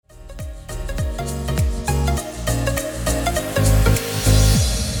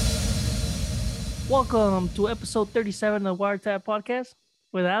Welcome to episode 37 of the Wiretap Podcast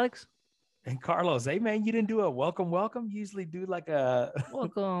with Alex. And Carlos, hey man, you didn't do a welcome. You usually do like a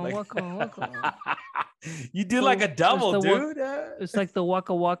Welcome. You do like a double, dude. It's like the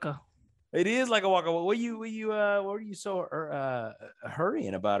Waka Waka. It is like a waka. What were you so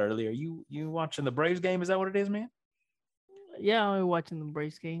hurrying about earlier? You watching the Braves game? Is that what it is, man? Yeah, I'm watching the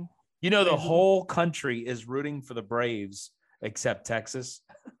Braves game. You know, the whole country is rooting for the Braves except Texas.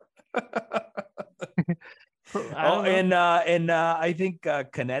 I think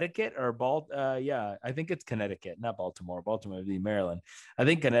Connecticut or I think it's Connecticut, not Baltimore. Baltimore would be Maryland. I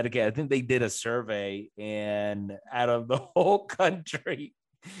think Connecticut. I think they did a survey, and out of the whole country,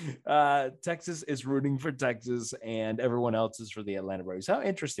 Texas is rooting for Texas, and everyone else is for the Atlanta Braves. How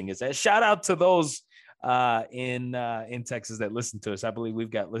interesting is that? Shout out to those in Texas that listen to us. I believe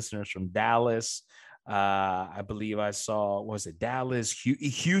we've got listeners from Dallas. I believe I saw, was it Dallas,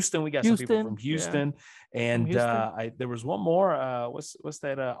 Houston? We got some people from Houston, and Houston. There was one more. What's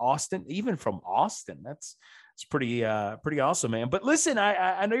that? Austin, even from Austin. It's pretty awesome, man. But listen,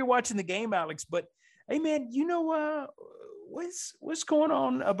 I know you're watching the game, Alex. But hey, man, you know what's going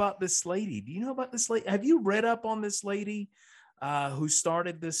on about this lady? Do you know about this lady? Have you read up on this lady? Who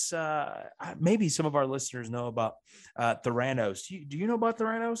started this? Maybe some of our listeners know about Theranos. Do you know about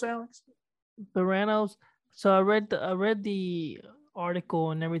Theranos, Alex? Theranos. So I read the article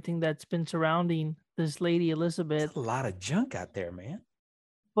and everything that's been surrounding this lady Elizabeth. There's a lot of junk out there, man.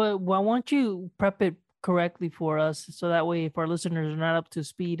 But why won't you prep it correctly for us, so that way if our listeners are not up to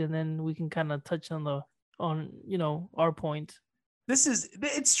speed, and then we can kind of touch on our point.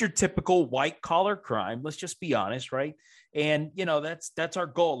 It's your typical white collar crime. Let's just be honest, right? And that's our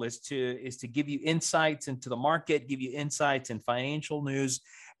goal is to give you insights into the market, give you insights in financial news.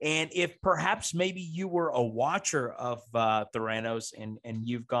 And if perhaps maybe you were a watcher of Theranos and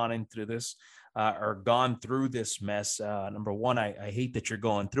you've gone into this or gone through this mess, number one, I hate that you're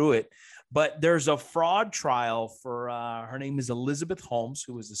going through it, but there's a fraud trial for her name is Elizabeth Holmes,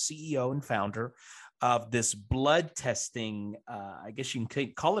 who is the CEO and founder of this blood testing. I guess you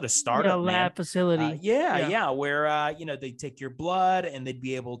can call it a startup lab facility. Where they take your blood and they'd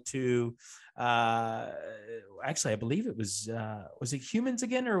be able to. Actually, I believe it was it humans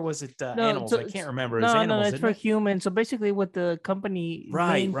again, or was it animals? I can't remember. No, it's for humans. So basically, what the company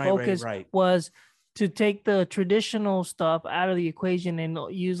main focus was to take the traditional stuff out of the equation and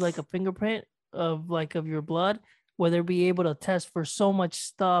use like a fingerprint of your blood, where they'll be able to test for so much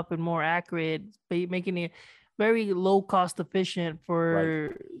stuff and more accurate, making it very low cost efficient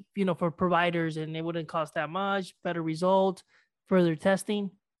for for providers, and it wouldn't cost that much. Better results, further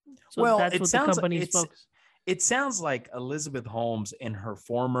testing. So that's what the company's focus. It sounds like Elizabeth Holmes and her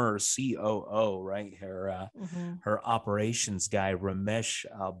former COO, right? Her operations guy, Ramesh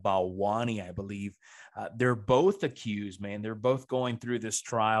Balwani, I believe. They're both accused, man. They're both going through this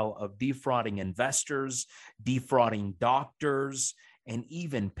trial of defrauding investors, defrauding doctors, and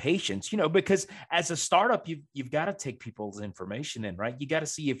even patients, because as a startup, you've got to take people's information in, right? You got to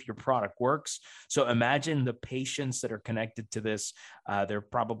see if your product works. So imagine the patients that are connected to this. There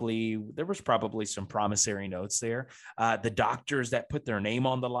was probably some promissory notes there. The doctors that put their name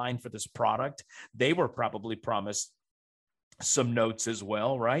on the line for this product, they were probably promised some notes as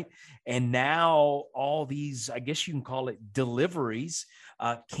well, right? And now all these, I guess you can call it deliveries,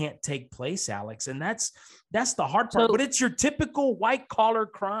 can't take place, Alex. And that's the hard part. But it's your typical white collar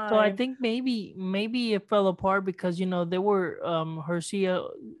crime. So I think maybe it fell apart because there were her CEO,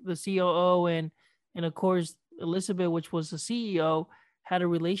 the COO, and of course Elizabeth, which was the CEO, had a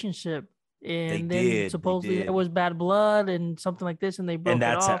relationship. And supposedly there was bad blood and something like this, and they broke it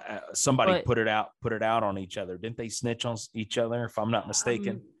off. Somebody put it out on each other. Didn't they snitch on each other, if I'm not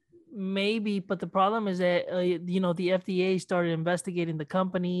mistaken? Maybe, but the problem is that the FDA started investigating the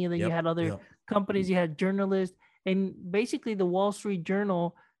company, and then you had other companies, you had journalists, and basically the Wall Street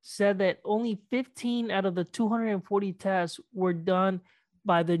Journal said that only 15 out of the 240 tests were done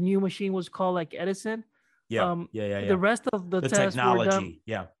by the new machine, was called like Edison. The rest of the tests technology,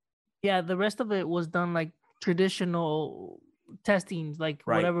 were done. Yeah, the rest of it was done like traditional testings, like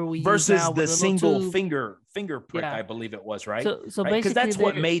whatever we versus use now the single finger prick, I believe it was, right? So basically, because that's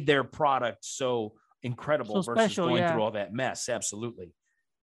what made their product so incredible versus special, going through all that mess. Absolutely.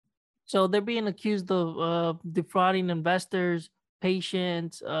 So they're being accused of defrauding investors,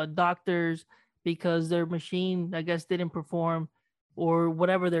 patients, doctors, because their machine, I guess, didn't perform, or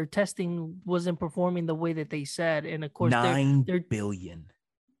whatever their testing wasn't performing the way that they said. And of course, $9 billion.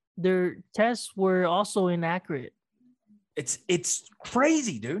 Their tests were also inaccurate. It's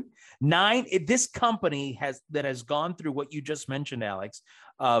crazy, dude. This company has gone through what you just mentioned, Alex,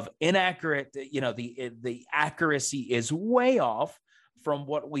 of inaccurate, the accuracy is way off from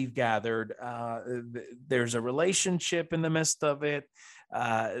what we've gathered. There's a relationship in the midst of it.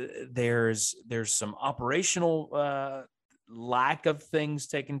 There's some operational lack of things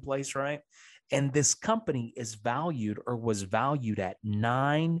taking place, right? And this company is valued or was valued at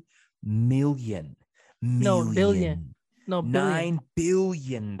 $9 million. No, billion. No, billion. $9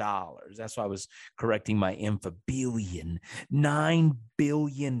 billion. That's why I was correcting my M for billion. $9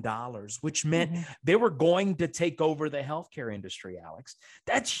 billion, which meant they were going to take over the healthcare industry, Alex.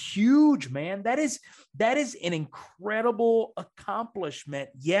 That's huge, man. That is an incredible accomplishment.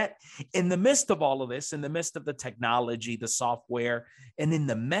 Yet in the midst of all of this, in the midst of the technology, the software, and in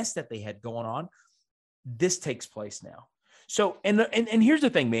the mess that they had going on, this takes place now. So, and here's the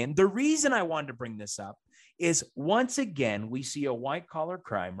thing, man. The reason I wanted to bring this up is once again, we see a white collar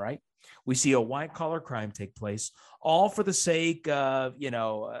crime, right? We see a white collar crime take place, all for the sake of,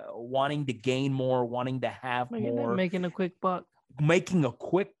 wanting to gain more, wanting to have more, making a quick buck.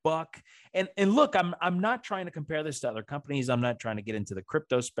 And look, I'm not trying to compare this to other companies. I'm not trying to get into the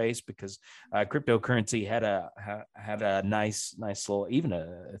crypto space because cryptocurrency had a nice little, even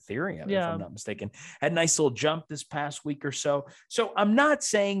Ethereum, if I'm not mistaken, had a nice little jump this past week or so. So I'm not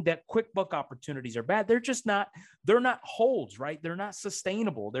saying that quick buck opportunities are bad. They're just not, they're not holds, right? They're not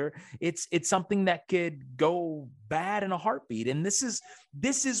sustainable. It's something that could go bad in a heartbeat. And this is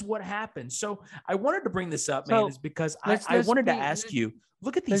what happens. So I wanted to bring this up, man, is because I wanted to ask you,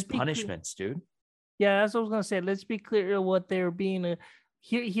 look at these punishments, dude. Yeah, that's what I was gonna say. Let's be clear what they're being.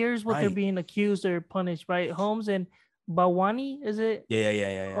 Here's what they're being accused or punished, right? Holmes and Bhawani, is it?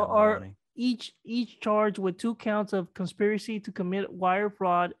 Yeah. Are each charged with 2 counts of conspiracy to commit wire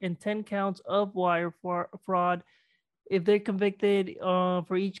fraud and 10 counts of wire fraud. If they're convicted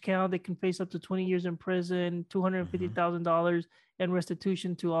for each count, they can face up to 20 years in prison, $250,000, and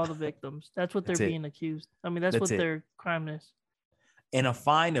restitution to all the victims. That's what they're being accused. I mean, that's what their crime is. And a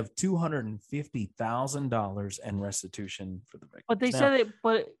fine of $250,000 and restitution for the victims. But they said it.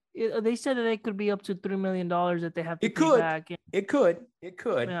 But they said that it could be up to $3 million that they have to pay back. It could.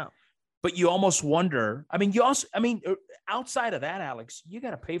 Yeah. But you almost wonder. Outside of that, Alex, you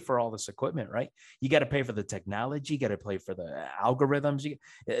got to pay for all this equipment, right? You got to pay for the technology. You got to pay for the algorithms,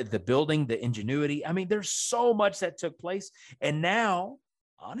 the building, the ingenuity. I mean, there's so much that took place, and now,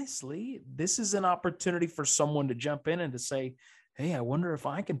 honestly, this is an opportunity for someone to jump in and to say, hey, I wonder if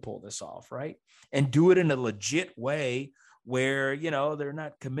I can pull this off, right? And do it in a legit way where, they're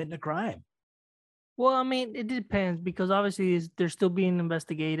not committing a crime. Well, I mean, it depends because obviously they're still being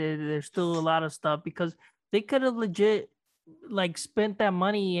investigated. There's still a lot of stuff because they could have legit spent that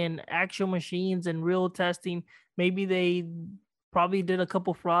money in actual machines and real testing. Maybe they probably did a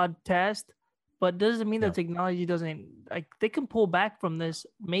couple fraud tests, but doesn't mean that technology doesn't they can pull back from this.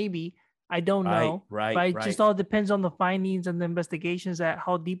 Maybe. I don't know. Right. It just all depends on the findings and the investigations at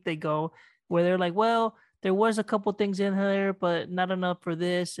how deep they go, where they're like, well, there was a couple things in there, but not enough for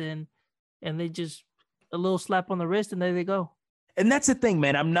this. And they just a little slap on the wrist and there they go. And that's the thing,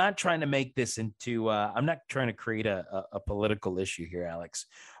 man. I'm not trying to make this into, I'm not trying to create a political issue here, Alex,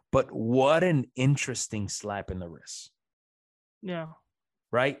 but what an interesting slap in the wrist. Yeah.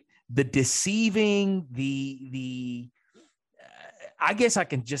 Right. The deceiving, I guess I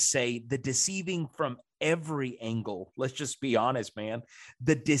can just say the deceiving from every angle. Let's just be honest, man.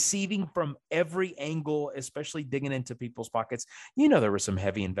 The deceiving from every angle, especially digging into people's pockets. There were some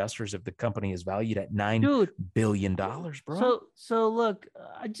heavy investors if the company is valued at $9 billion, bro. So look,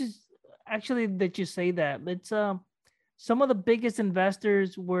 I just actually that you say that. Let's some of the biggest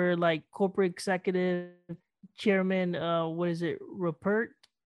investors were like corporate executive chairman. What is it, Rupert?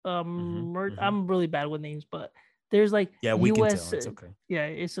 I'm really bad with names, but. There's we US, can tell. It's okay. Yeah,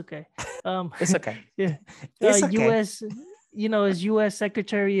 it's okay. It's okay. Yeah, it's okay. US, is US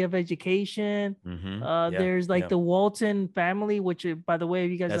Secretary of Education. There's the Walton family, which, by the way,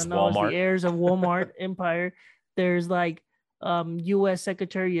 if you guys don't know, is the heirs of Walmart empire. There's US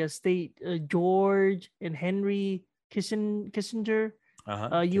Secretary of State George and Henry Kissinger.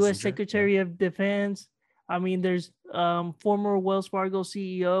 US Secretary of Defense. I mean, there's former Wells Fargo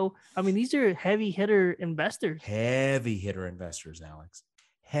CEO. I mean, these are heavy hitter investors. Heavy hitter investors, Alex.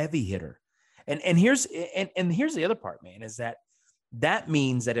 Heavy hitter. And here's the other part, man, is that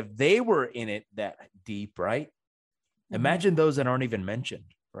means that if they were in it that deep, right? Imagine those that aren't even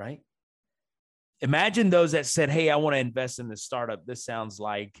mentioned, right? Imagine those that said, hey, I want to invest in this startup. This sounds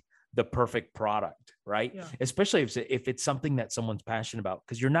like the perfect product. right? Yeah. Especially if it's something that someone's passionate about,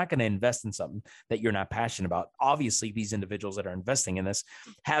 because you're not going to invest in something that you're not passionate about. Obviously, these individuals that are investing in this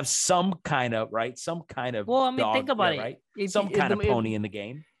have some kind of, right? Some kind of well, I mean, dog, think about it. Right? If, some kind of pony in the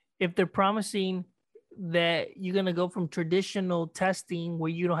game. If they're promising that you're going to go from traditional testing where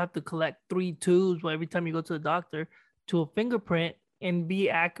you don't have to collect 3 tubes every time you go to the doctor to a fingerprint and be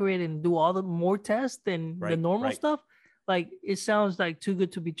accurate and do all the more tests than the normal stuff, like it sounds like too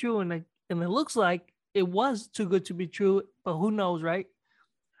good to be true. And it looks like it was too good to be true, but who knows, right?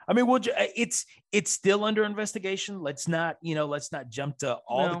 I mean, it's still under investigation. Let's not jump to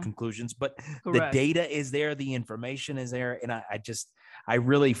all the conclusions, but the data is there, the information is there, and I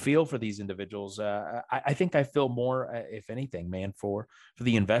really feel for these individuals. I think I feel more, if anything, man, for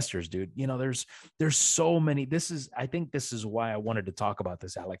the investors, dude. There's so many. I think this is why I wanted to talk about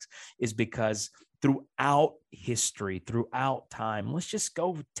this, Alex, is because throughout history, throughout time, let's just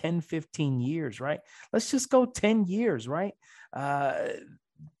go 10, 15 years, right? Let's just go 10 years, right?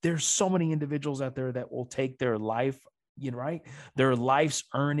 There's so many individuals out there that will take their life, right? Their life's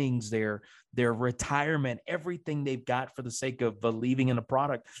earnings, their retirement, everything they've got for the sake of believing in a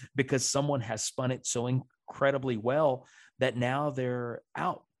product because someone has spun it so incredibly well that now they're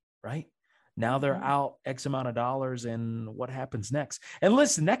out, right? Now they're out X amount of dollars, and what happens next? And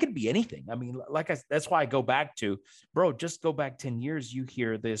listen, that could be anything. I mean, that's why I go back to, bro, just go back 10 years. You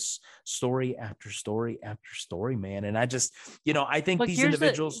hear this story after story after story, man. And I just, I think these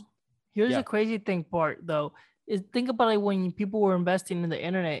individuals. Here's the crazy thing part, though, is think about it when people were investing in the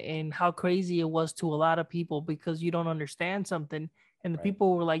internet and how crazy it was to a lot of people because you don't understand something. And the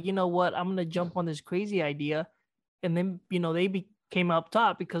people were like, you know what, I'm going to jump on this crazy idea. And then, they came up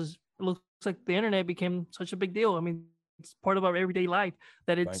top because it looks like the internet became such a big deal. I mean, it's part of our everyday life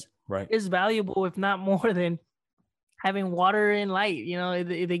that it's is valuable, if not more than having water and light.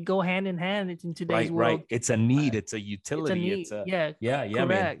 They go hand in hand. It's in today's world. Right. It's a need. It's a utility. It's a need. Yeah,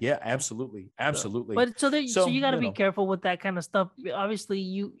 man. Yeah, absolutely. So you got to be careful with that kind of stuff. Obviously,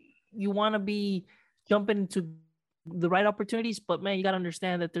 you want to be jumping into the right opportunities, but man, you got to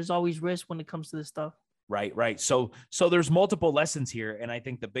understand that there's always risk when it comes to this stuff. Right. So there's multiple lessons here. And I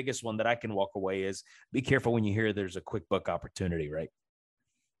think the biggest one that I can walk away is be careful when you hear there's a quick buck opportunity, right?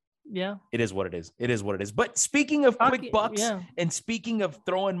 Yeah. It is what it is. It is what it is. But speaking of quick bucks and speaking of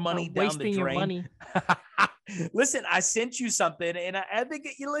throwing money down the drain, your money. Listen, I sent you something, and I think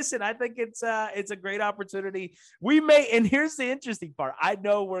I think it's a great opportunity. And here's the interesting part. I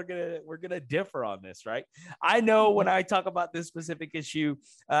know we're gonna differ on this, right? I know when I talk about this specific issue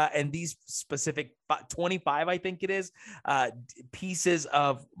and these specific 25, I think it is, pieces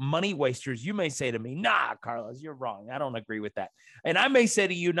of money wasters, you may say to me, "Nah, Carlos, you're wrong. I don't agree with that." And I may say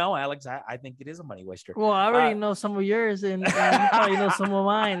to you, "No, Alex, I think it is a money waster." Well, I already know some of yours, and you probably know some of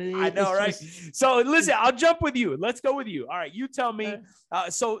mine. I know, right? So listen, I'll jump with you. Let's go with you. All right, you tell me.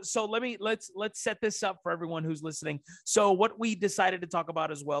 So let's set this up for everyone who's listening. So what we decided to talk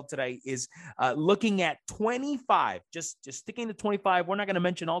about as well today is looking at 25. Just sticking to 25. We're not going to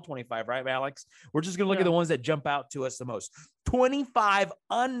mention all 25, right, Alex? We're just going to look at the ones that jump out to us the most. 25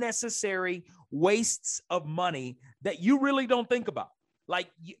 unnecessary wastes of money that you really don't think about. Like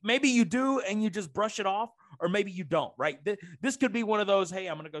maybe you do and you just brush it off, or maybe you don't, right? This could be one of those, hey,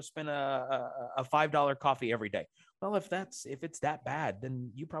 I'm going to go spend a $5 coffee every day. Well, if it's that bad,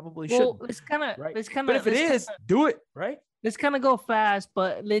 then you probably shouldn't. It's kind of, right? But if it is, do it, right? Let's kind of go fast,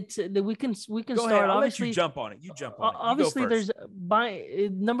 but we can start. Ahead. I'll obviously, let you jump on it. You jump on it. Obviously, there's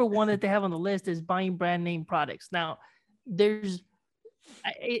number one that they have on the list is buying brand name products. Now,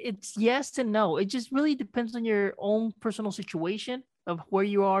 it's yes and no. It just really depends on your own personal situation of where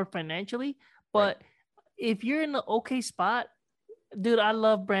you are financially. But if you're in an okay spot, dude, I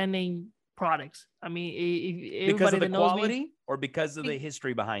love brand name products. I mean, because of the quality or because of the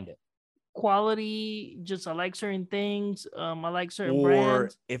history behind it? Quality, just I like certain things. I like certain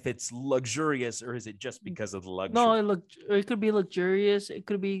brands. Or if it's luxurious, or is it just because of the luxury? No, it could be luxurious. It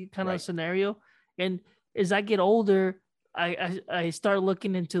could be kind of a scenario. And as I get older, I start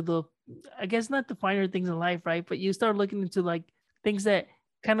looking into I guess not the finer things in life, right? But you start looking into like things that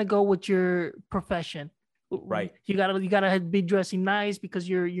kind of go with your profession. Right. You gotta be dressing nice because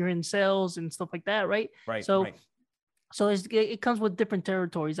you're in sales and stuff like that, right? Right. So it comes with different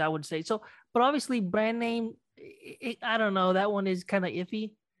territories, I would say. So, but obviously, brand name, I don't know. That one is kind of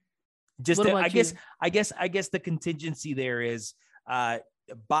iffy. I guess the contingency there is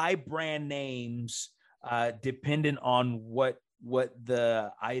buy brand names dependent on what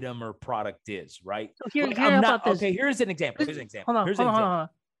the item or product is, right? So here's an example. Hold on.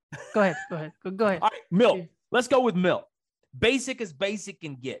 Go ahead. All right, milk. Let's go with milk. Basic as basic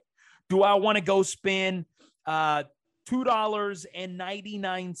can get. Do I want to go spend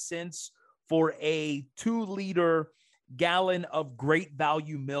 $2.99 for a 2-liter gallon of great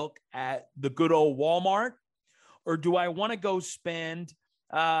value milk at the good old Walmart? Or do I want to go spend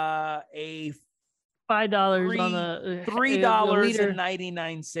a $5 on a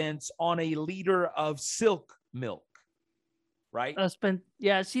 $3.99 on a liter of silk milk, right?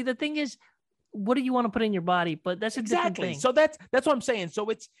 See, the thing is, what do you want to put in your body? But that's a different thing. So that's what I'm saying. So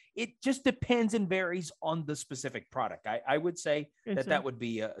it just depends and varies on the specific product. I would say that would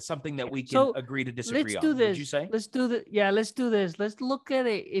be something that we can agree to disagree on. Would you say? Let's do this. Yeah, let's do this. Let's look at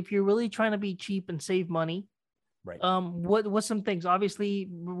it. If you're really trying to be cheap and save money, right? What's some things? Obviously,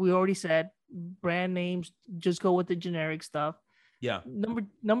 we already said brand names. Just go with the generic stuff. Yeah.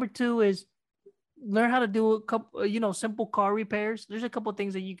 Number 2 is learn how to do a couple, simple car repairs. There's a couple of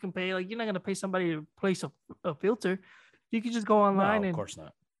things that you can pay. Like, you're not going to pay somebody to replace a filter. You can just go online of course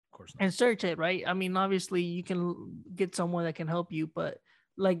not. And search it, right? I mean, obviously you can get someone that can help you, but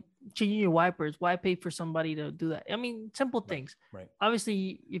like changing your wipers, why pay for somebody to do that? I mean, simple things. Right.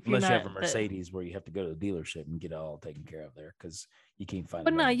 Obviously, if unless you have a Mercedes where you have to go to the dealership and get it all taken care of there because you can't find.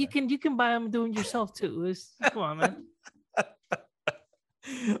 But no, you can buy them doing yourself too. Come on, man.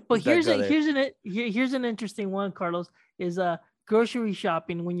 But here's an interesting one, Carlos, is grocery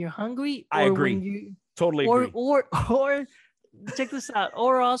shopping when you're hungry. I agree. Totally agree. Or check this out.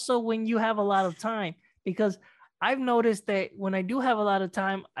 Or also when you have a lot of time, because I've noticed that when I do have a lot of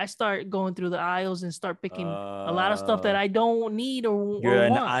time, I start going through the aisles and start picking a lot of stuff that I don't need or you're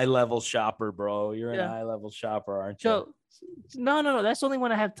an want. eye-level shopper, bro. You're an eye-level shopper, aren't you? So no. That's only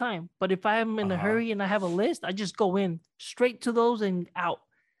when I have time. But if I'm in a hurry and I have a list, I just go in straight to those and out.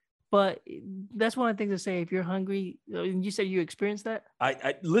 But that's one of the things to say. If you're hungry, and you said you experienced that.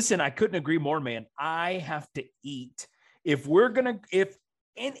 I listen. I couldn't agree more, man. I have to eat. If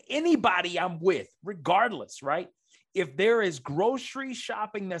anybody I'm with, regardless, right? If there is grocery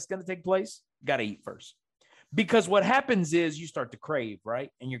shopping that's going to take place, got to eat first. Because what happens is you start to crave, right?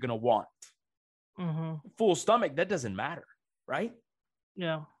 And you're going to want. Full stomach, that doesn't matter, right?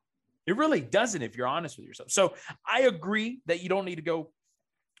 Yeah. It really doesn't if you're honest with yourself. So I agree that you don't need to go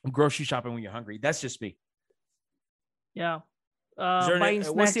grocery shopping when you're hungry. That's just me. Yeah.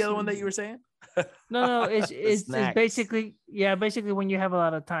 What's the other one that you were saying? No, it's basically when you have a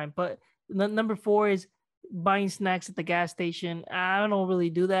lot of time. But number 4 is buying snacks at the gas station. I don't really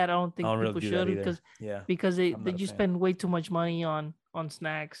do that. I don't think people should because you spend way too much money on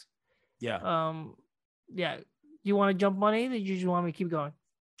snacks. Yeah. Yeah. You want to jump on it, or you just want me to keep going?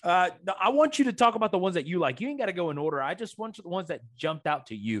 I want you to talk about the ones that you like. You ain't got to go in order. I just want the ones that jumped out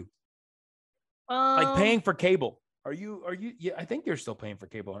to you. Like paying for cable. Are you? Yeah, I think you're still paying for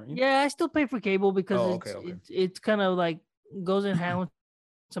cable, aren't you? Yeah, I still pay for cable because it's kind of like goes in hand with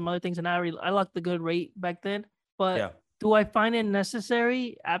some other things, and I liked the good rate back then. But do I find it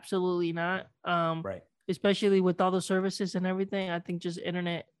necessary? Absolutely not. Right. Especially with all the services and everything, I think just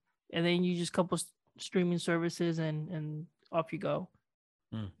internet, and then you just couple streaming services, and off you go.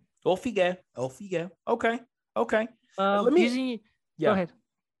 Off you go. Okay. Go ahead.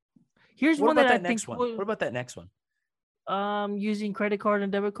 Here's one that I think. What about that next one? Using credit card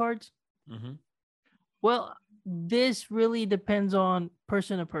and debit cards. Well, this really depends on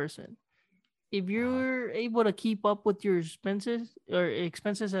person to person. If you're able to keep up with your expenses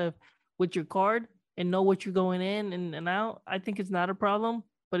with your card and know what you're going in and out, I think it's not a problem.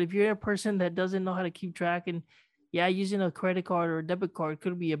 But if you're a person that doesn't know how to keep track, and using a credit card or a debit card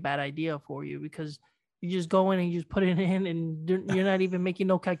could be a bad idea for you, because you just go in and you just put it in, and you're not even making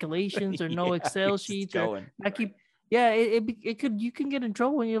no calculations or no Excel sheets or you can get in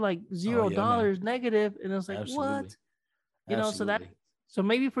trouble when you're like $0 negative, and it's like, what? So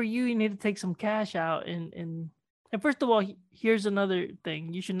maybe for you need to take some cash out and first of all, here's another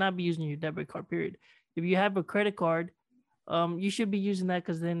thing: you should not be using your debit card. Period. If you have a credit card, you should be using that,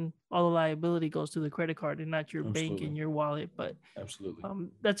 because then all the liability goes to the credit card and not your bank and your wallet. But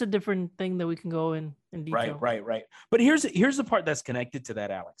that's a different thing that we can go in detail. Right. But here's the part that's connected to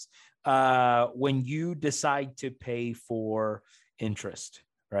that, Alex. When you decide to pay for interest,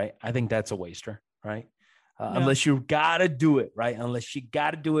 right? I think that's a waster, right? Unless you gotta do it, right? Unless you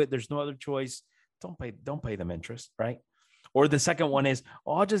gotta do it, there's no other choice. Don't pay them interest, right? Or the second one is,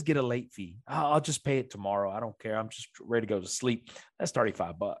 I'll just get a late fee. I'll just pay it tomorrow. I don't care. I'm just ready to go to sleep. That's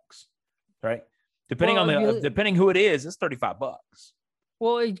 $35, right? Depending who it is, it's $35.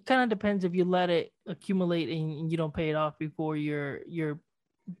 Well, it kind of depends if you let it accumulate and you don't pay it off before your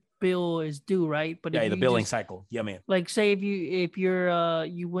bill is due, right? But the billing cycle. Yeah, man. Like, say if you're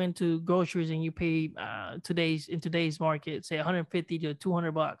you went to groceries and you pay in today's market, say $150 to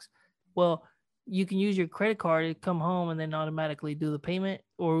 $200, Well, you can use your credit card to come home and then automatically do the payment,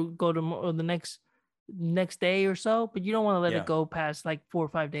 or go to or the next day or so. But you don't want to let it go past like 4 or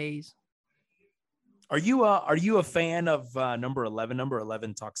 5 days. Are you a fan of number 11? Number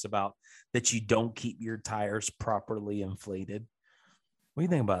 11 talks about that you don't keep your tires properly inflated. What do you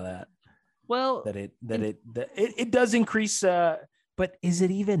think about that? Well, that it does increase, but is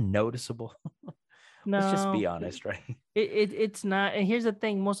it even noticeable? No, let's just be honest, right? It's not. And here's the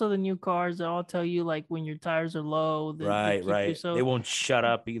thing: most of the new cars, they'll tell you like when your tires are low. Right. So they won't shut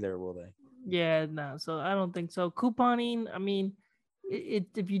up either, will they? Yeah, no. So I don't think so. Couponing, I mean,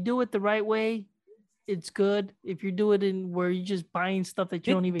 if you do it the right way, it's good. If you do it in where you're just buying stuff that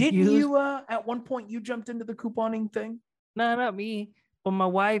you don't even use. Didn't you at one point you jumped into the couponing thing? No, not me. But my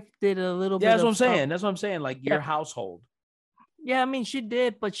wife did a little bit. That's what I'm saying. That's what I'm saying. Like your household. Yeah, I mean, she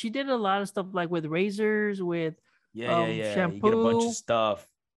did, but she did a lot of stuff like with razors, with shampoo. You get a bunch of stuff.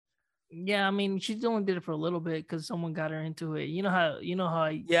 Yeah, I mean, she only did it for a little bit because someone got her into it. You know how.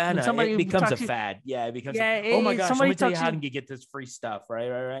 Yeah, I know. Somebody it becomes a fad. Yeah, it becomes. Oh my gosh! Let me tell you how to get this free stuff.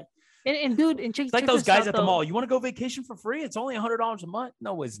 Right. And dude, it's like those guys at the mall. You want to go vacation for free? It's only $100 a month.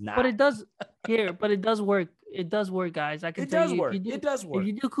 No, it's not. But it does but it does work. It does work, guys. I can tell you. It does work. If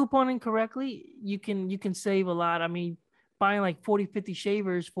you do couponing correctly, you can save a lot. I mean, buying like 40, 50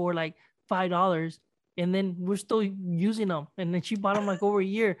 shavers for like $5, and then we're still using them. And then she bought them like over a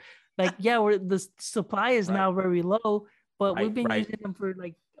year. Like, the supply is now very low, but we've been using them for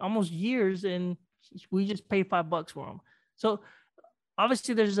like almost years, and we just pay $5 for them. So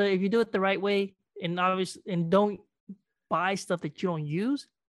obviously, if you do it the right way, and don't buy stuff that you don't use,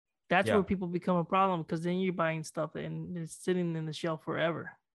 that's where people become a problem, because then you're buying stuff and it's sitting in the shelf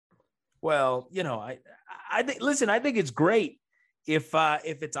forever. Well, I think. Listen, I think it's great if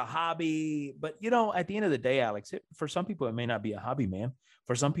it's a hobby, but at the end of the day, Alex, for some people it may not be a hobby, man.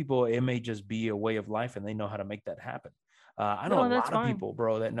 For some people, it may just be a way of life, and they know how to make that happen. I know a lot of people,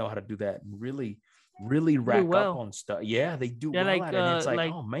 bro, that know how to do that and really rack up on stuff. Yeah, they do well at it. And it's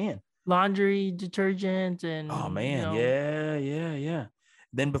like, oh man, laundry detergent and oh man, yeah.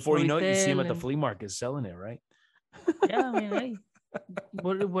 Then before you know it, you see them at the flea market selling it, right? Yeah, I mean, hey,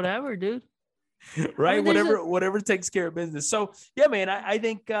 whatever, dude. Right, I mean, whatever takes care of business. So yeah, man, I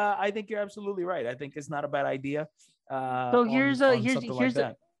think you're absolutely right. I think it's not a bad idea. So here's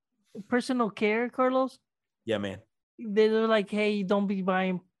a personal care, Carlos. Yeah, man. They're like, hey, don't be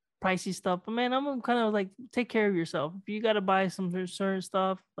buying pricey stuff. But man, I'm kind of like, take care of yourself. If you gotta buy some certain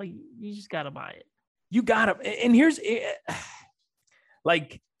stuff, like, you just gotta buy it. You gotta. And here's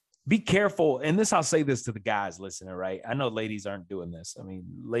like, be careful. And I'll say this to the guys listening, right? I know ladies aren't doing this. I mean,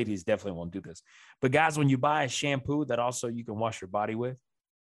 ladies definitely won't do this. But guys, when you buy a shampoo that also you can wash your body with,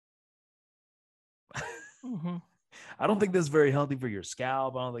 mm-hmm. I don't think that's very healthy for your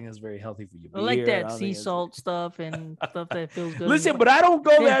scalp. I don't think that's very healthy for your beard. I like that sea salt stuff and stuff that feels good. Listen, but I don't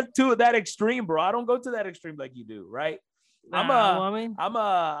go that extreme, bro. I don't go to that extreme like you do, right? I'm a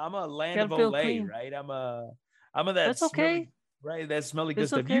land of Olay, right? I'm a that. That's okay. Right, that smelly good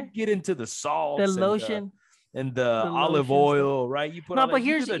stuff. You get into the salt, the lotion, and the olive oil, stuff. Right? You put but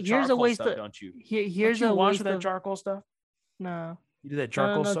here's a waste stuff, of, don't you? Here's don't you a wash waste with that of, charcoal stuff. No, you do that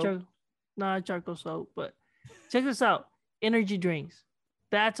charcoal soap. Charcoal soap. But check this out: energy drinks.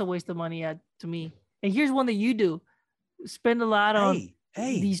 That's a waste of money to me. And here's one that you do: spend a lot on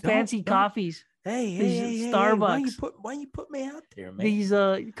these fancy coffees. Hey, Starbucks. Why you put me out there, man? These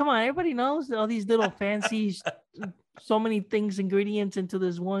come on, everybody knows all these little fancy, so many things, ingredients into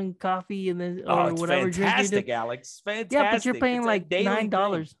this one coffee, and then whatever fantastic, drink you do. Alex. Fantastic. Yeah, but you're paying like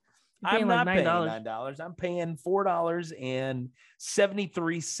 $9. I'm not paying $9. I'm paying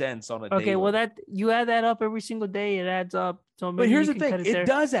 $4.73 on a day. Okay, well, that you add that up every single day, it adds up. So but here's the thing, it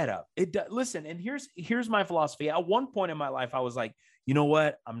does add up. It does. Listen, and here's my philosophy. At one point in my life, I was like, you know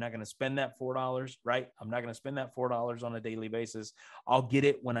what? I'm not going to spend that $4, right? I'm not going to spend that $4 on a daily basis. I'll get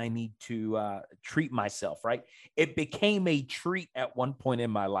it when I need to treat myself, right? It became a treat at one point in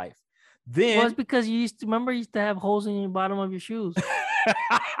my life. Then it's because you used to have holes in the bottom of your shoes.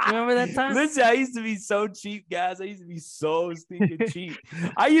 Remember that time? Listen, I used to be so cheap, guys. I used to be so stinking cheap.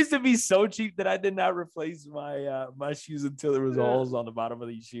 I used to be so cheap that I did not replace my shoes until there was holes on the bottom of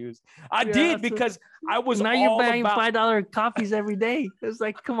these shoes. I did because I was. Now you're buying $5 coffees every day. It's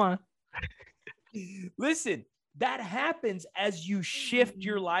like, come on. Listen, that happens as you shift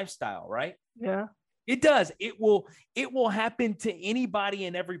your lifestyle, right? Yeah. It does. It will happen to anybody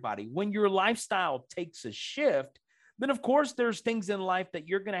and everybody. When your lifestyle takes a shift, then of course there's things in life that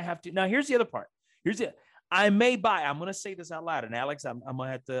you're going to have to. Now, here's the other part. I'm going to say this out loud, and Alex, I'm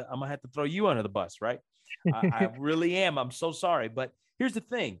going to have to throw you under the bus, right? I really am. I'm so sorry. But here's the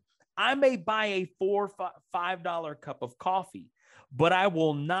thing. I may buy a $4-5 cup of coffee, but I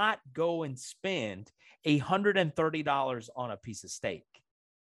will not go and spend $130 on a piece of steak.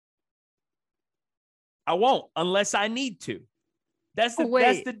 I won't unless I need to. That's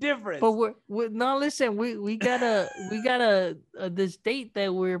the difference. But we're no, listen. We got this date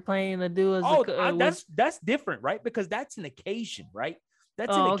that we're planning to do as that's different, right? Because that's an occasion, right?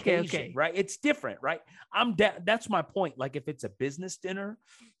 That's an occasion, right? It's different, right? That's my point. Like if it's a business dinner,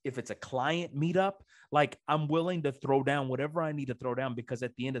 if it's a client meetup, like I'm willing to throw down whatever I need to throw down because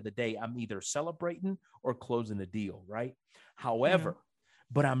at the end of the day, I'm either celebrating or closing a deal, right? However,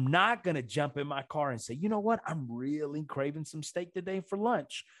 but I'm not going to jump in my car and say, you know what? I'm really craving some steak today for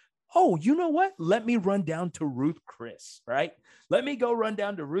lunch. Oh, you know what? Let me run down to Ruth Chris, right? Let me go run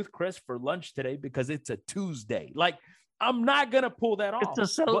down to Ruth Chris for lunch today because it's a Tuesday. Like, I'm not going to pull that off.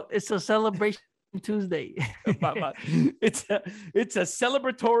 It's a celebration Tuesday. It's a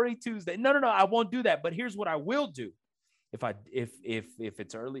celebratory Tuesday. No, I won't do that. But here's what I will do. If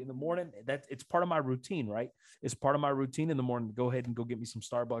it's early in the morning, it's part of my routine, right? It's part of my routine in the morning to go ahead and go get me some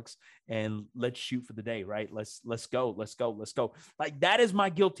Starbucks and let's shoot for the day, right? Let's go. Like that is my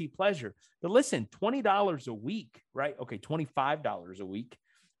guilty pleasure. But listen, $20 a week, right? Okay, $25 a week,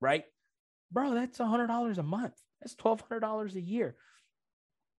 right? Bro, that's $100 a month. That's $1,200 a year.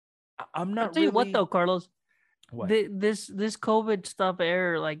 I'm not. I'll tell you what though, Carlos. What? This COVID stuff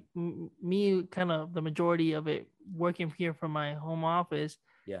era, like me, kind of the majority of it working here from my home office.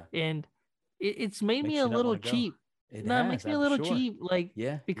 Yeah. And it's made me a little cheap. It makes me a little cheap. Like,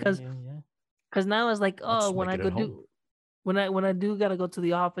 because now it's like, when I do gotta go to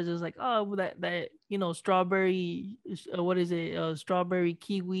the office, it's like, that strawberry, what is it? Strawberry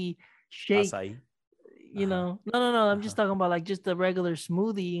kiwi shake. Acai. No. I'm just talking about like just the regular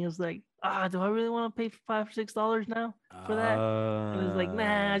smoothie. And it's like, do I really want to pay $5 or $6 now for that? And it's like,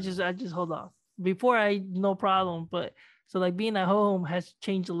 nah, I just hold off. Before no problem. But so like being at home has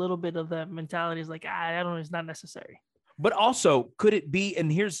changed a little bit of that mentality. It's like, I don't know, it's not necessary. But also, could it be, and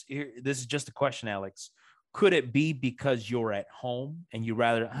this is just a question, Alex, could it be because you're at home and you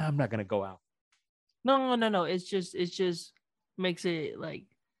rather, I'm not going to go out? No. It's just makes it like,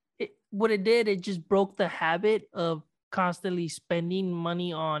 what it did, it just broke the habit of constantly spending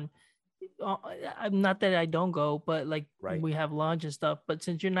money on, not that I don't go, but like we have lunch and stuff. But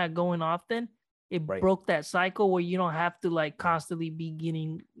since you're not going often, it broke that cycle where you don't have to like constantly be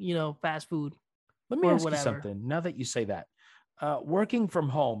getting, fast food. Let me ask you something. Now that you say that, working from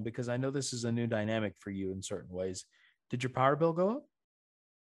home, because I know this is a new dynamic for you in certain ways, did your power bill go up?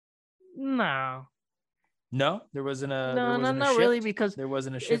 No, there wasn't a. No, not shift? Really, because there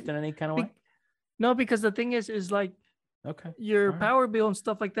wasn't a shift in any kind of way. No, because the thing is like, your power bill and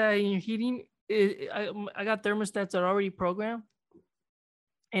stuff like that, and your heating. I got thermostats that are already programmed,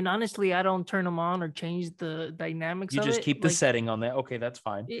 and honestly, I don't turn them on or change the dynamics. You just keep the setting on that. Okay, that's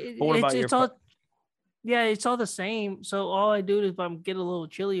fine. But what about it's all the same. So all I do is if I'm get a little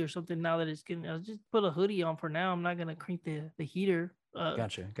chilly or something, now that it's getting, I'll just put a hoodie on for now. I'm not gonna crank the heater.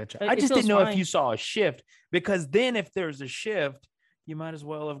 Gotcha. I just didn't know if you saw a shift, because then if there's a shift, you might as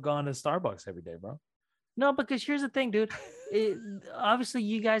well have gone to Starbucks every day, bro. No, because here's the thing, dude. Obviously,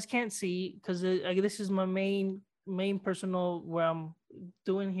 you guys can't see because this is my main personal where I'm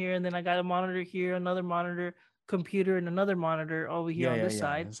doing here, and then I got a monitor here, another monitor, computer, and another monitor over here on this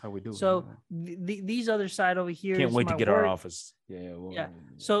side. That's how we do it. So these other side over here. Can't wait to get our office.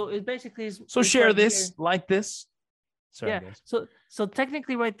 So it basically is. So share right this here. Like this. Sorry, guys. So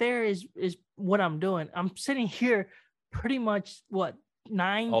technically, right there is what I'm doing. I'm sitting here, pretty much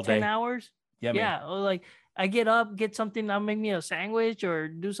 9-10 hours. Yeah. Like I get up, get something. I'll make me a sandwich or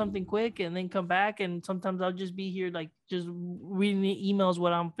do something quick, and then come back. And sometimes I'll just be here, like just reading the emails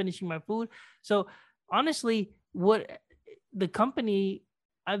while I'm finishing my food. So honestly, what the company,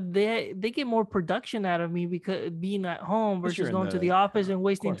 they get more production out of me because being at home versus going to the office and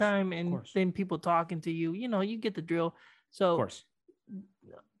wasting time, and then people talking to you. You get the drill. So of course.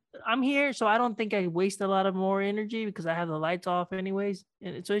 I'm here, so I don't think I waste a lot of more energy because I have the lights off anyways.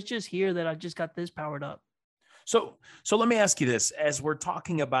 And so it's just here that I just got this powered up. So let me ask you this: as we're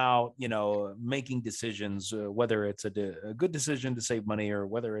talking about, making decisions, whether it's a good decision to save money or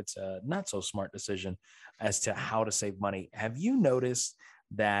whether it's a not so smart decision as to how to save money, have you noticed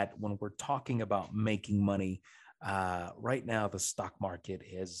that when we're talking about making money, right now the stock market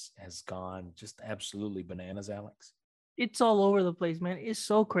has gone just absolutely bananas, Alex? It's all over the place, man. It's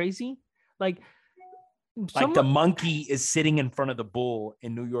so crazy. Like the monkey is sitting in front of the bull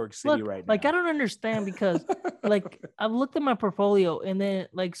in New York City right now. Like, I don't understand because like I've looked at my portfolio, and then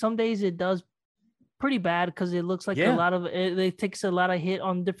like some days it does pretty bad because it looks like a lot of it takes a lot of hit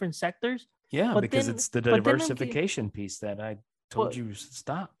on different sectors. Yeah, but because it's the diversification piece that I told you to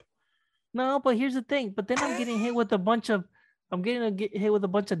stop. No, but here's the thing. But then I'm getting hit with a bunch of hit with a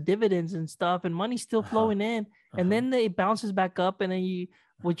bunch of dividends and stuff, and money's still flowing in, and then it bounces back up, and then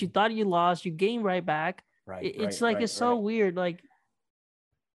what you thought you lost, you gain right back. It's so weird. Like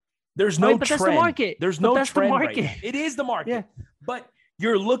there's no trend. That's the market. There's no trend. Right. It is the market. Yeah. But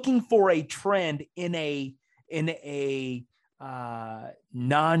you're looking for a trend in a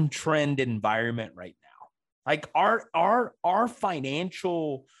non-trend environment right now. Like our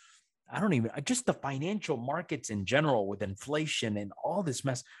financial, just the financial markets in general with inflation and all this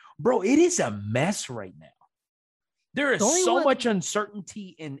mess, bro, it is a mess right now. There is so much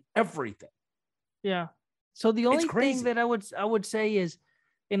uncertainty in everything. Yeah. So the only thing that I would say is,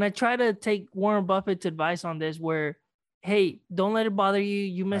 and I try to take Warren Buffett's advice on this, where, hey, don't let it bother you.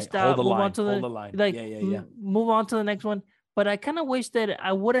 You missed out. Move on to the line. Like, move on to the next one. But I kind of wish that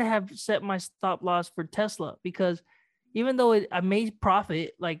I would have set my stop loss for Tesla, because even though I made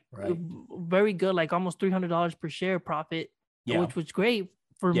profit, like very good, like almost $300 per share profit, which was great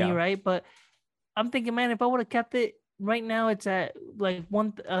for me, right? But I'm thinking, man, if I would have kept it right now, it's at like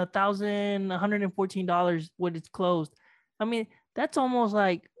 $1,114 when it's closed. I mean, that's almost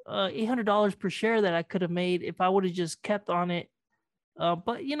like $800 per share that I could have made if I would have just kept on it.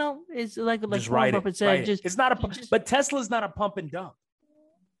 But it's like Warren Buffett said, it's not but Tesla's not a pump and dump.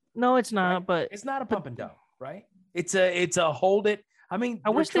 No, it's not. Right? But it's not a pump and dump, right? It's a hold it. I mean,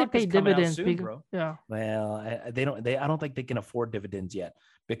 I wish they paid dividends, soon, bro. Yeah. Well, I don't think they can afford dividends yet,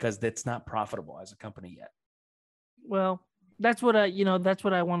 because that's not profitable as a company yet. Well, that's what you want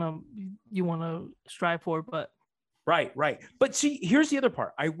to strive for, but. Right. But see, here's the other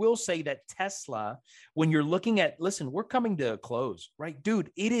part. I will say that Tesla, when you're looking at, listen, we're coming to a close, right?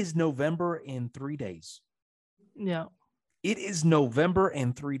 Dude, it is November in 3 days. Yeah. It is November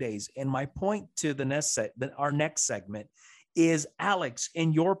in 3 days. And my point to our next segment is, Alex,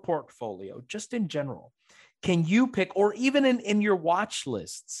 in your portfolio, just in general, can you pick, or even in your watch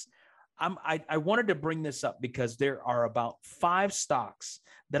lists, I wanted to bring this up because there are about 5 stocks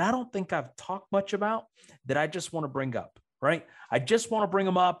that I don't think I've talked much about that I just want to bring up, right? I just want to bring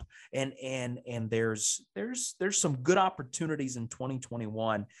them up, and there's some good opportunities in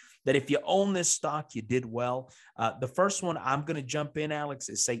 2021 that if you own this stock, you did well. The first one I'm going to jump in, Alex,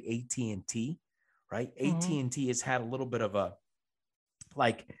 is say AT&T, right? Mm-hmm. AT&T has had a little bit of a,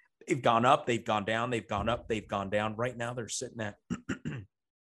 like, they've gone up, they've gone down, they've gone up, they've gone down. Right now they're sitting at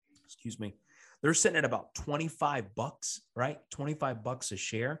excuse me, they're sitting at about $25, right? $25 a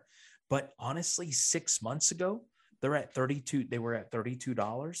share. But honestly, 6 months ago, they were at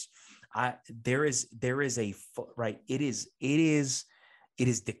 $32. There is a right. It is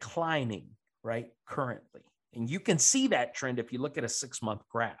declining, right? Currently. And you can see that trend if you look at a 6-month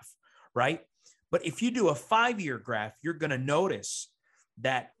graph, right? But if you do a 5-year graph, you're going to notice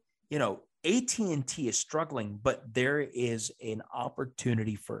that, AT&T is struggling, but there is an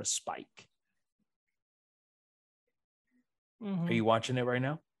opportunity for a spike. Mm-hmm. Are you watching it right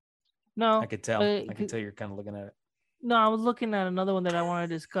now? No. I could tell. I can tell you're kind of looking at it. No, I was looking at another one that I want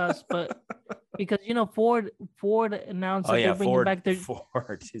to discuss, but because Ford announced that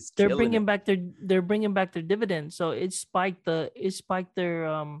they're bringing back their they're bringing back their dividends, so it spiked their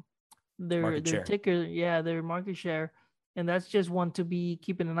ticker, their market share. And that's just one to be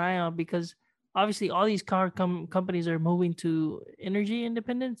keeping an eye on, because obviously all these car companies are moving to energy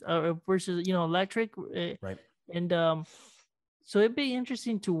independence versus electric, right? And so it'd be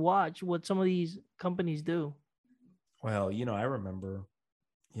interesting to watch what some of these companies do. Well, I remember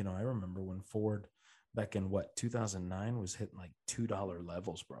when Ford back in 2009 was hitting like $2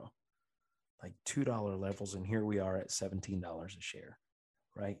 levels, bro, like $2 levels, and here we are at $17 a share,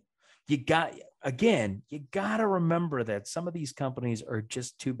 right? You got to remember that some of these companies are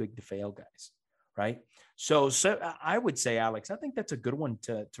just too big to fail, guys, right? So I would say, Alex, I think that's a good one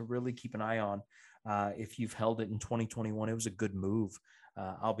to really keep an eye on. If you've held it in 2021, it was a good move.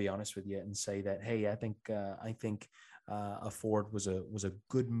 I'll be honest with you and say that, hey, I think a Ford was a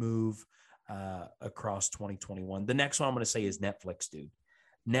good move across 2021. The next one I'm going to say is Netflix, dude.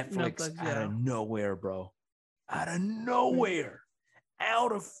 Netflix out of nowhere, bro. Out of nowhere.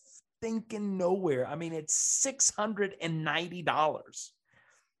 Out of thinking nowhere. I mean, it's $690.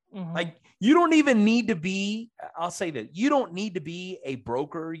 Mm-hmm. Like, you don't even need to be, I'll say that, you don't need to be a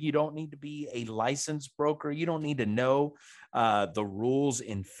broker. You don't need to be a licensed broker. You don't need to know the rules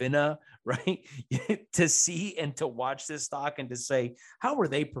in FINA, right? To see and to watch this stock and to say, how are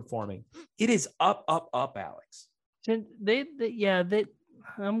they performing? It is up, Alex.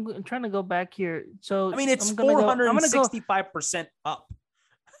 I'm trying to go back here. So I mean, it's 465% up.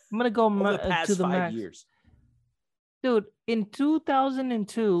 I'm gonna go over the past to the 5 max. years. Dude, in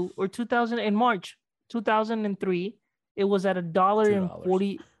 2002 or 2000 in March 2003, it was at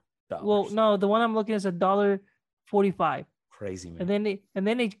 $1.40. Well, no, the one I'm looking at is $1.45. Crazy, man. And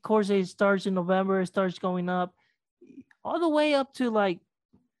then of course it starts in November. It starts going up all the way up to like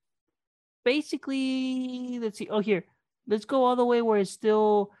basically. Let's see. Oh, here. Let's go all the way where it's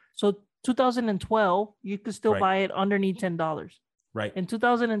still. So 2012, you could still buy it underneath $10. Right. In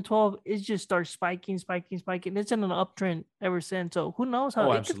 2012, it just starts spiking. It's in an uptrend ever since. So who knows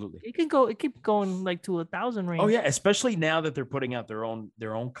how? Absolutely. It keep going like to 1,000 range. Oh yeah, especially now that they're putting out their own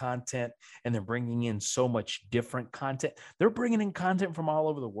content and they're bringing in so much different content. They're bringing in content from all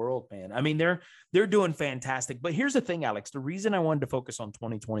over the world, man. I mean, they're doing fantastic. But here's the thing, Alex. The reason I wanted to focus on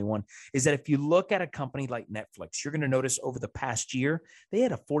 2021 is that if you look at a company like Netflix, you're going to notice over the past year they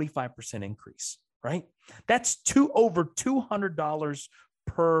had a 45% increase. Right? That's over $200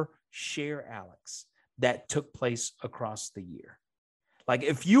 per share, Alex, that took place across the year. Like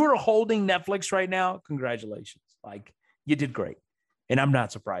if you are holding Netflix right now, congratulations. Like you did great. And I'm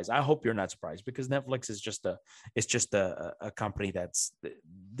not surprised. I hope you're not surprised because Netflix is just a company that's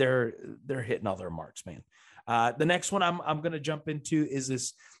they're hitting all their marks, man. The next one I'm going to jump into is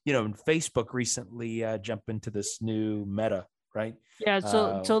this, Facebook recently jumped into this new Meta. Right. Yeah.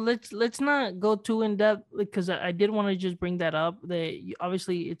 So let's not go too in depth because I did want to just bring that up.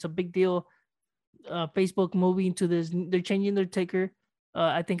 Obviously it's a big deal. Facebook moving to this, they're changing their ticker.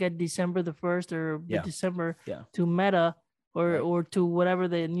 I think at December the 1st or December to Meta or to whatever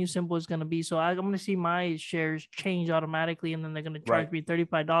the new symbol is going to be. So I'm going to see my shares change automatically, and then they're going to charge me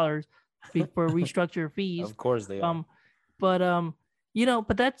 $35 for restructure fees. Of course they are. But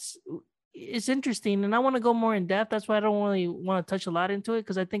it's interesting, and I want to go more in depth. That's why I don't really want to touch a lot into it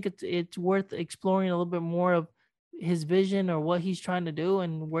because I think it's worth exploring a little bit more of his vision or what he's trying to do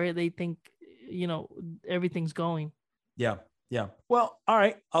and where they think everything's going. Yeah. Well, all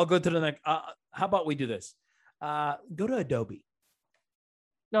right. I'll go to the next. How about we do this? Go to Adobe.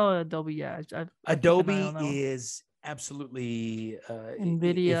 No, Adobe. Yeah, Adobe is absolutely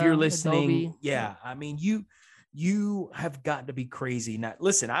NVIDIA. If you're listening, Adobe. I mean you have got to be crazy. Now,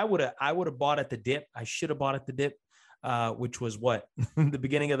 listen, I would have bought at the dip. I should have bought at the dip, which was what the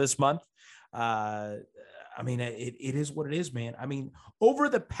beginning of this month. I mean, it is what it is, man. I mean, over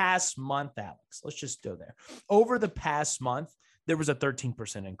the past month, Alex, let's just go there. Over the past month, there was a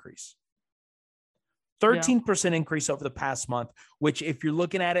 13% increase. 13% increase over the past month, which if you're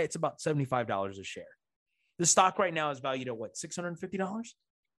looking at it, it's about $75 a share. The stock right now is valued at what, $650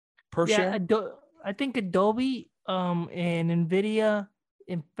 per share? I think Adobe and NVIDIA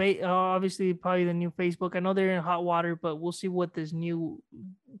and obviously probably the new Facebook. I know they're in hot water, but we'll see what this new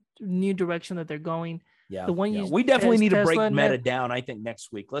direction that they're going. Yeah, we definitely need to break Meta down, I think,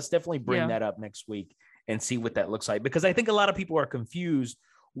 next week. Let's definitely bring that up next week and see what that looks like, because I think a lot of people are confused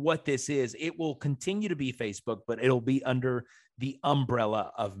what this is. It will continue to be Facebook, but it'll be under the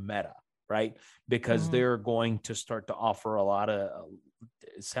umbrella of Meta, right? Because they're going to start to offer a lot of,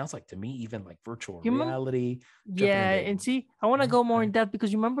 it sounds like to me, even like virtual reality. Yeah, and see, I want to go more in depth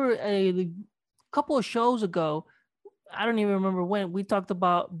because you remember a couple of shows ago, I don't even remember when, we talked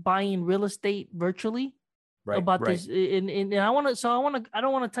about buying real estate virtually. About this, and I want to. I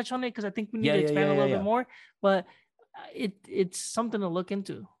don't want to touch on it because I think we need to expand a little bit more. But it's something to look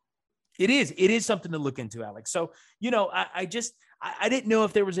into. It is something to look into, Alex. So I didn't know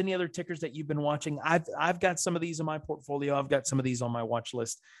if there was any other tickers that you've been watching. I've got some of these in my portfolio. I've got some of these on my watch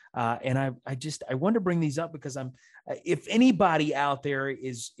list, and I want to bring these up because if anybody out there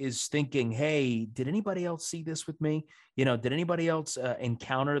is thinking, hey, did anybody else see this with me? Did anybody else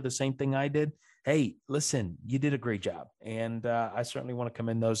encounter the same thing I did? Hey, listen, you did a great job. And I certainly want to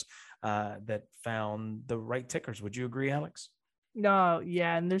commend those that found the right tickers. Would you agree, Alex? No,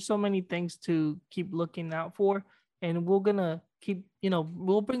 yeah. And there's so many things to keep looking out for. And we're going to keep,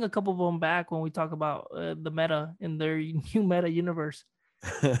 we'll bring a couple of them back when we talk about the Meta in their new Meta universe.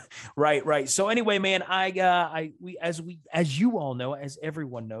 Right. So anyway, man, as you all know, as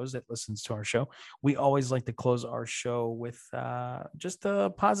everyone knows that listens to our show, we always like to close our show with just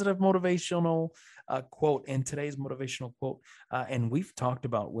a positive motivational quote. And today's motivational quote, and we've talked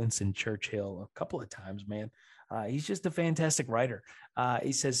about Winston Churchill a couple of times, man. He's just a fantastic writer.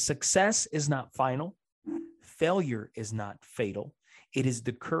 He says, "Success is not final. Failure is not fatal. It is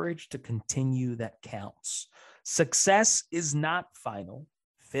the courage to continue that counts." Success is not final.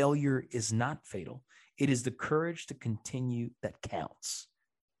 Failure is not fatal. It is the courage to continue that counts.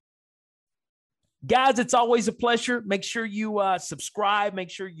 Guys, it's always a pleasure. Make sure you subscribe. Make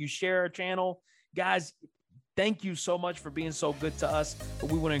sure you share our channel. Guys, thank you so much for being so good to us.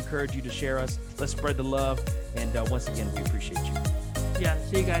 But we want to encourage you to share us. Let's spread the love. And once again, we appreciate you. Yeah.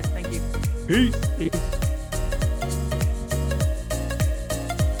 See you guys. Thank you. Peace. Peace.